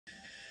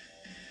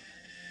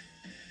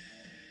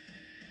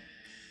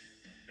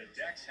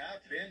decks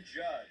have been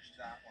judged.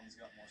 That one's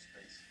got more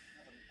space.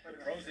 The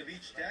pros of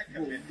each deck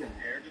have been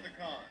compared to the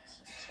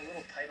cons. It's a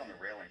little tight on the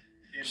railing.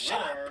 In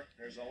war,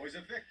 there's always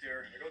a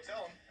victor. Go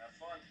tell him. Have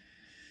fun.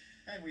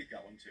 And we've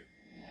got one too.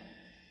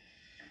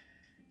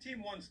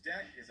 Team 1's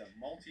deck is a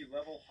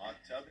multi-level hot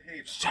tub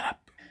haven. Shut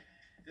up.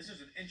 This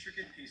is an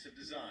intricate piece of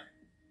design.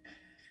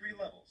 3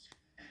 levels.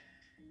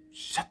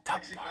 Shut up.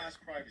 Plexiglass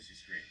privacy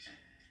screens.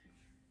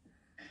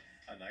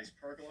 A nice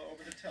pergola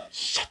over the tub.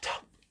 Shut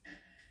up.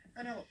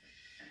 An elephant.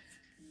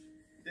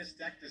 This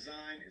deck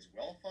design is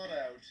well thought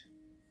out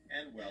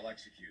and well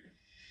executed.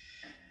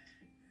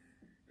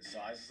 The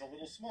size is a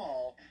little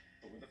small,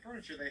 but with the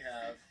furniture they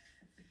have,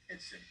 it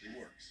simply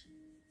works.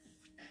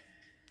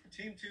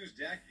 Team 2's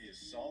deck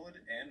is solid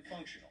and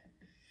functional.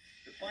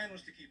 The plan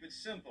was to keep it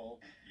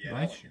simple, yet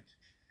elegant,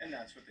 and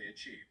that's what they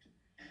achieved.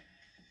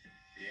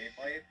 The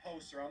 8x8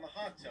 posts around the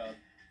hot tub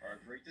are a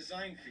great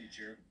design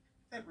feature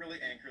that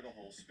really anchor the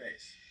whole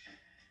space.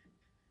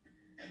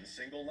 And the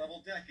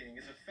single-level decking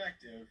is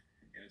effective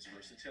in its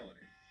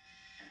versatility.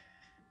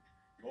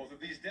 Both of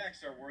these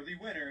decks are worthy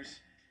winners,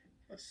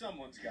 but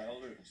someone's got to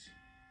lose.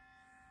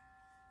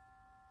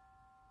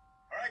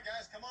 All right,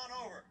 guys, come on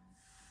over.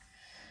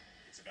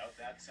 It's about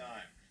that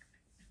time.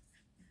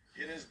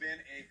 It has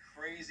been a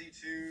crazy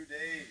 2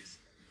 days.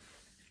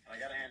 And I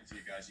got to hand it to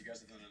you guys. You guys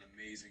have done an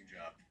amazing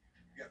job.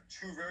 We got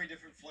 2 very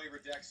different flavor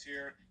decks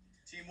here.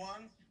 Team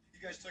 1, you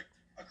guys took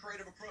a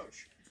creative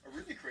approach, a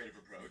really creative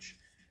approach.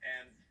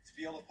 And to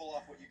be able to pull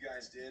off what you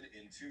guys did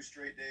in 2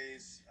 straight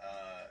days,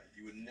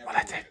 you would never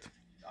believe it.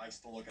 I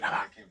still look at it,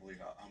 I can't believe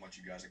how much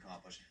you guys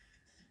accomplished.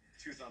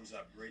 2 thumbs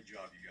up. Great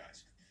job, you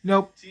guys.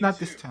 Nope, Team not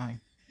 2, this time.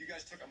 You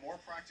guys took a more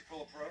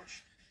practical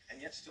approach,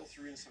 and yet still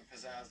threw in some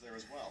pizzazz there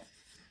as well.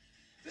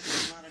 This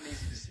is not an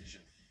easy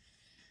decision.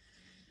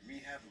 We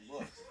have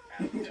looked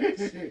at the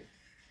decks,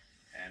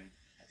 and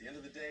at the end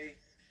of the day,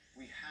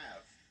 we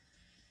have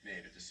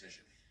made a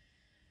decision.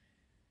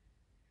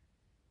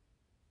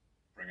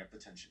 Bring up the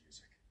tension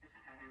music.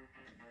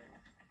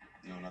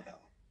 No, not that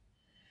one.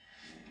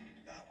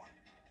 That one.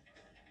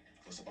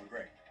 Close up on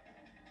Gray.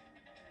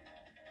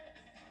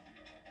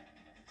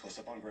 Close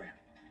up on Graham.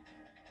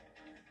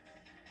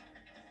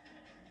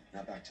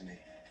 Now back to me.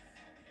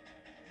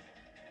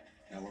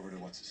 Now over to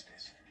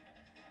what's-his-face.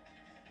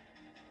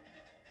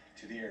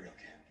 To the aerial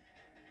cam.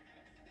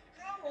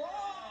 Come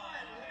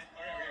on!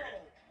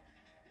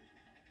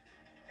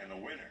 And the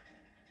winner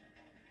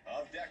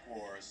of Deck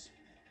Wars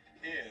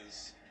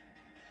is...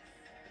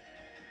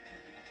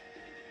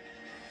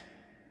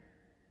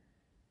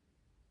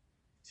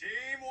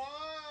 Team 1!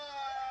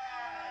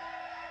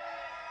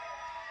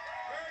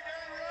 Bring it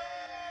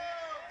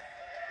around!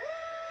 Woo!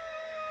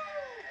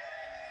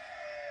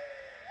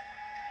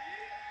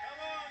 Come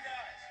on,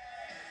 guys!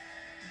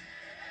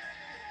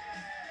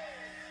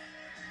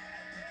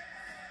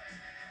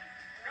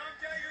 Come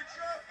get your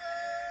trophy!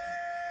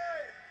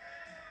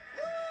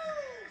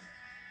 Woo!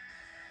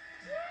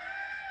 Yeah!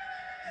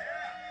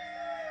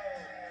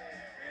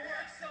 We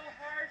worked so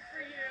hard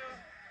for you.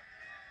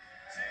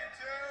 Team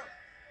 2,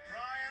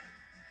 Ryan,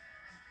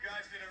 you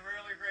guys did a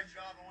really great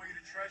job. I want you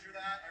to treasure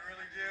that. I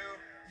really do.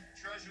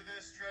 Treasure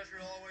this, treasure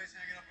it always,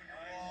 hang it up on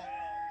your wall.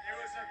 It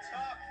was a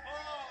tough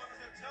call. It was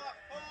a tough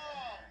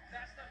call.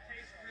 That stuff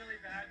tastes really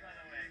bad, by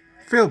the way.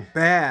 Feel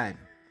bad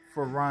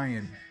for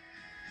Ryan.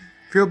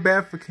 Feel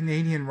bad for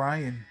Canadian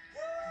Ryan.